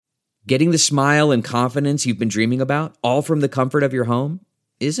Getting the smile and confidence you've been dreaming about, all from the comfort of your home,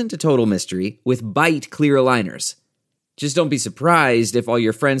 isn't a total mystery with Byte clear aligners. Just don't be surprised if all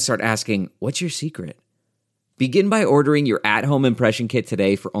your friends start asking, "What's your secret?" Begin by ordering your at-home impression kit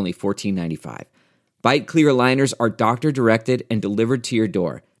today for only $14.95. Byte clear aligners are doctor-directed and delivered to your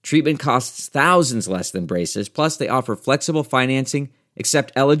door. Treatment costs thousands less than braces, plus they offer flexible financing,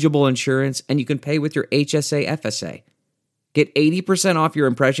 accept eligible insurance, and you can pay with your HSA FSA. Get 80% off your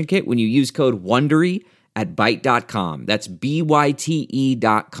impression kit when you use code WONDERY at Byte.com. That's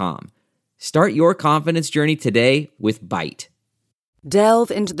BYTE.com. Start your confidence journey today with Byte.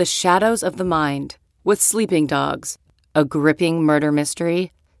 Delve into the shadows of the mind with Sleeping Dogs, a gripping murder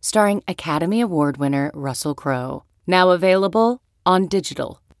mystery starring Academy Award winner Russell Crowe. Now available on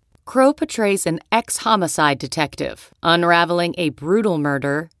digital. Crowe portrays an ex-homicide detective unraveling a brutal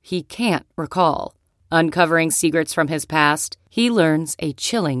murder he can't recall. Uncovering secrets from his past, he learns a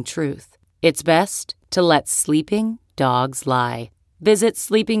chilling truth. It's best to let sleeping dogs lie. Visit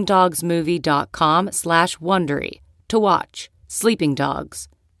sleepingdogsmovie.com/Wondery to watch Sleeping Dogs,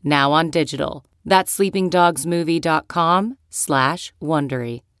 now on digital. That's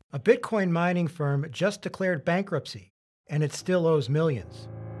sleepingdogsmovie.com/Wondery. A Bitcoin mining firm just declared bankruptcy, and it still owes millions.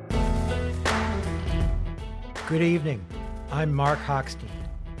 Good evening. I'm Mark Hochstein,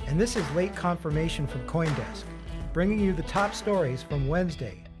 and this is Late Confirmation from CoinDesk, bringing you the top stories from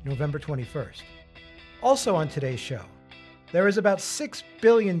Wednesday, November 21st. Also on today's show, there is about $6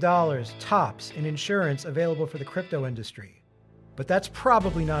 billion tops in insurance available for the crypto industry, but that's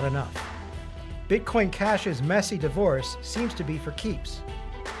probably not enough. Bitcoin Cash's messy divorce seems to be for keeps,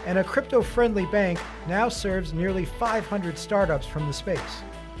 and a crypto-friendly bank now serves nearly 500 startups from the space.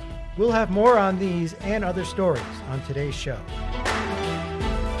 We'll have more on these and other stories on today's show.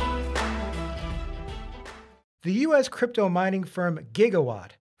 The U.S. crypto mining firm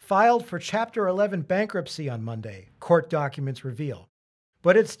Giga filed for Chapter 11 bankruptcy on Monday, court documents reveal,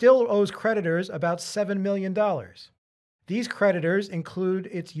 but it still owes creditors about $7 million. These creditors include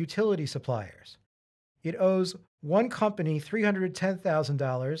its utility suppliers. It owes one company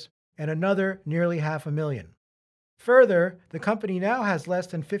 $310,000 and another nearly $500,000. Further, the company now has less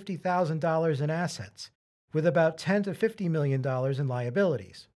than $50,000 in assets, with about $10 to $50 million in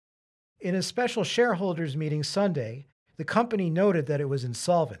liabilities. In a special shareholders meeting Sunday, the company noted that it was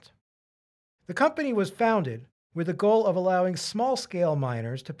insolvent. The company was founded with the goal of allowing small-scale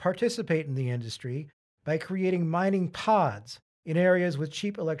miners to participate in the industry by creating mining pods in areas with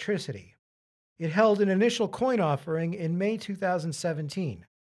cheap electricity. It held an initial coin offering in May 2017,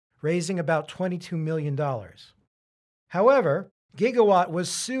 raising about $22 million. However, Giga was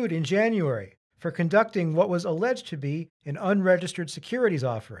sued in January for conducting what was alleged to be an unregistered securities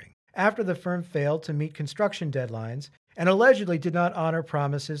offering after the firm failed to meet construction deadlines and allegedly did not honor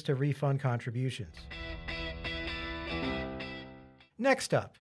promises to refund contributions. Next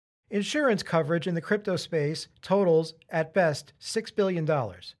up, insurance coverage in the crypto space totals, at best, $6 billion.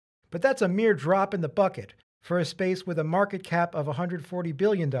 But that's a mere drop in the bucket for a space with a market cap of $140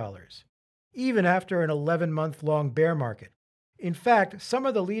 billion, even after an 11-month-long bear market. In fact, some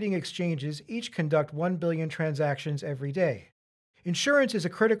of the leading exchanges each conduct 1 billion transactions every day. Insurance is a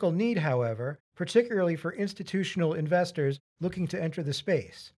critical need, however, particularly for institutional investors looking to enter the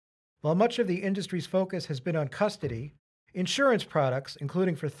space. While much of the industry's focus has been on custody, insurance products,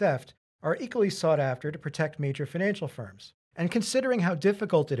 including for theft, are equally sought after to protect major financial firms. And considering how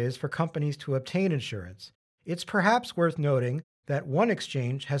difficult it is for companies to obtain insurance, it's perhaps worth noting that one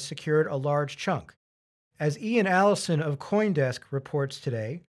exchange has secured a large chunk. As Ian Allison of CoinDesk reports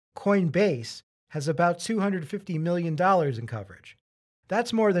today, Coinbase has about $250 million in coverage.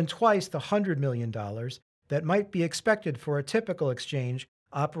 That's more than twice the $100 million that might be expected for a typical exchange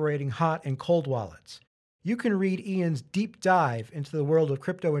operating hot and cold wallets. You can read Ian's deep dive into the world of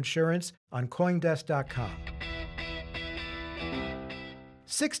crypto insurance on Coindesk.com.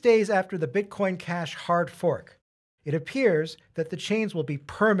 6 days after the Bitcoin Cash hard fork, it appears that the chains will be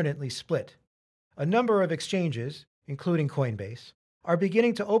permanently split. A number of exchanges, including Coinbase, are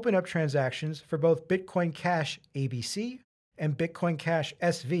beginning to open up transactions for both Bitcoin Cash ABC and Bitcoin Cash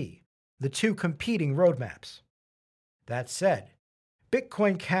SV, the two competing roadmaps. That said,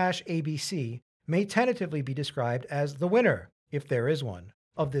 Bitcoin Cash ABC may tentatively be described as the winner, if there is one,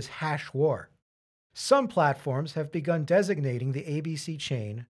 of this hash war. Some platforms have begun designating the ABC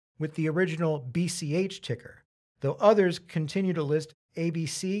chain with the original BCH ticker, though others continue to list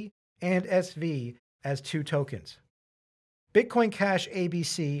ABC and SV as two tokens. Bitcoin Cash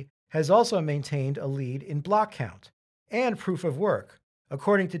ABC has also maintained a lead in block count and proof of work,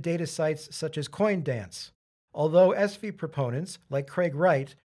 according to data sites such as CoinDance, although SV proponents like Craig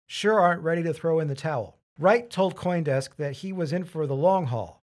Wright sure aren't ready to throw in the towel. Wright told CoinDesk that he was in for the long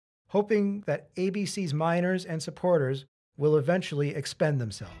haul, hoping that ABC's miners and supporters will eventually expend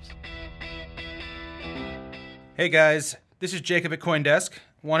themselves. Hey guys, this is Jacob at CoinDesk.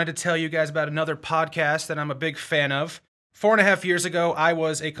 Wanted to tell you guys about another podcast that I'm a big fan of. 4.5 years ago, I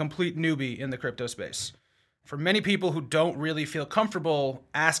was a complete newbie in the crypto space. For many people who don't really feel comfortable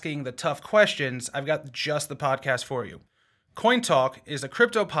asking the tough questions, I've got just the podcast for you. Coin Talk is a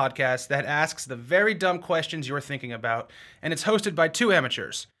crypto podcast that asks the very dumb questions you're thinking about, and it's hosted by two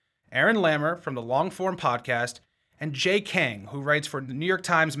amateurs, Aaron Lammer from the Long Form Podcast and Jay Kang, who writes for the New York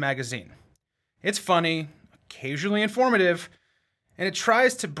Times Magazine. It's funny, occasionally informative, and it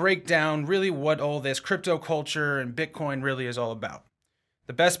tries to break down really what all this crypto culture and Bitcoin really is all about.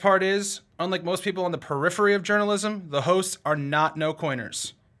 The best part is, unlike most people on the periphery of journalism, the hosts are not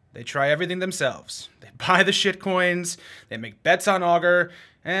no-coiners. They try everything themselves. They buy the shit coins, they make bets on Augur,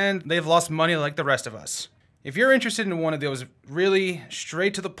 and they've lost money like the rest of us. If you're interested in one of those really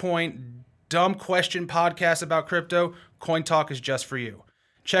straight-to-the-point, dumb question podcasts about crypto, Coin Talk is just for you.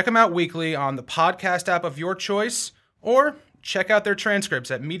 Check them out weekly on the podcast app of your choice, or check out their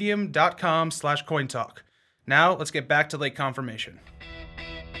transcripts at medium.com/cointalk. Now, let's get back to late confirmation.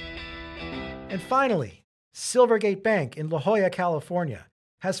 And finally, Silvergate Bank in La Jolla, California,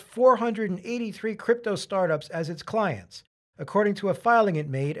 has 483 crypto startups as its clients, according to a filing it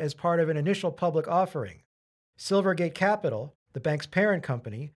made as part of an initial public offering. Silvergate Capital, the bank's parent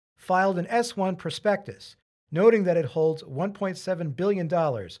company, filed an S-1 prospectus, noting that it holds $1.7 billion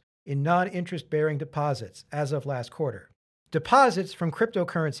in non-interest-bearing deposits as of last quarter. Deposits from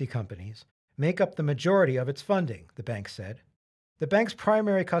cryptocurrency companies make up the majority of its funding, the bank said. The bank's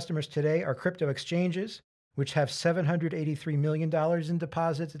primary customers today are crypto exchanges, which have $783 million in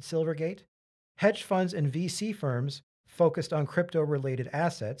deposits at Silvergate, hedge funds and VC firms focused on crypto-related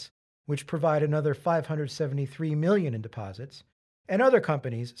assets, which provide another $573 million in deposits, and other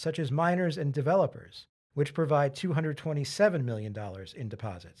companies such as miners and developers, which provide $227 million in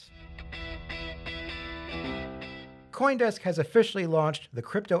deposits. CoinDesk has officially launched the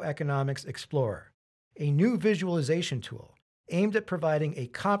Crypto Economics Explorer, a new visualization tool aimed at providing a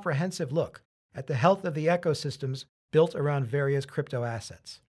comprehensive look at the health of the ecosystems built around various crypto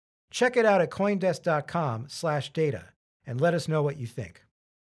assets. Check it out at coindesk.com/data and let us know what you think.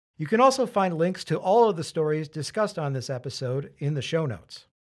 You can also find links to all of the stories discussed on this episode in the show notes.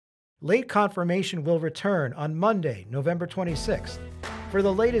 Late Confirmation will return on Monday, November 26th. For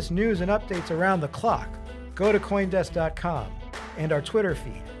the latest news and updates around the clock, go to coindesk.com and our Twitter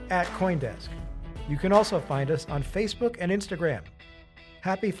feed @CoinDesk. You can also find us on Facebook and Instagram.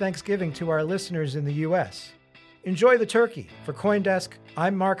 Happy Thanksgiving to our listeners in the U.S. Enjoy the turkey. For CoinDesk,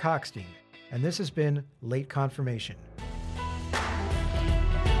 I'm Mark Hochstein, and this has been Late Confirmation.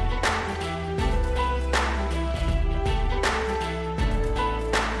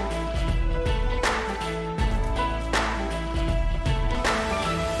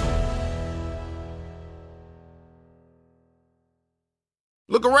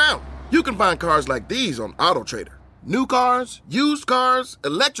 Look around. You can find cars like these on AutoTrader. New cars, used cars,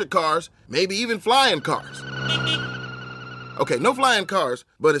 electric cars, maybe even flying cars. Okay, no flying cars,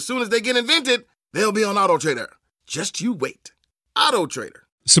 but as soon as they get invented, they'll be on AutoTrader. Just you wait. AutoTrader.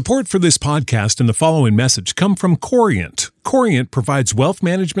 Support for this podcast and the following message come from Corient. Corient provides wealth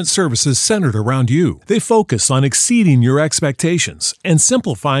management services centered around you. They focus on exceeding your expectations and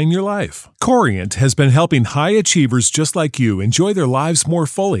simplifying your life. Corient has been helping high achievers just like you enjoy their lives more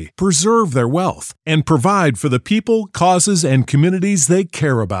fully, preserve their wealth, and provide for the people, causes, and communities they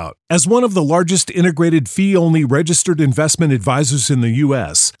care about. As one of the largest integrated fee-only registered investment advisors in the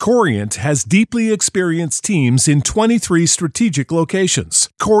U.S., Corient has deeply experienced teams in 23 strategic locations.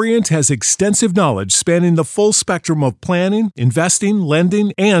 Corient has extensive knowledge spanning the full spectrum of planning, investing,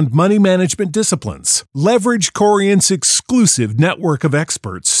 lending, and money management disciplines. Leverage Corient's exclusive network of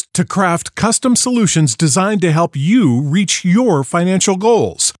experts to craft custom solutions designed to help you reach your financial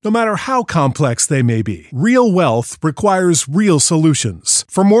goals, no matter how complex they may be. Real wealth requires real solutions.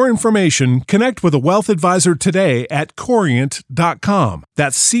 For more information, connect with a wealth advisor today at Corient.com.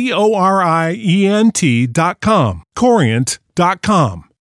 That's Corient.com. Corient.com.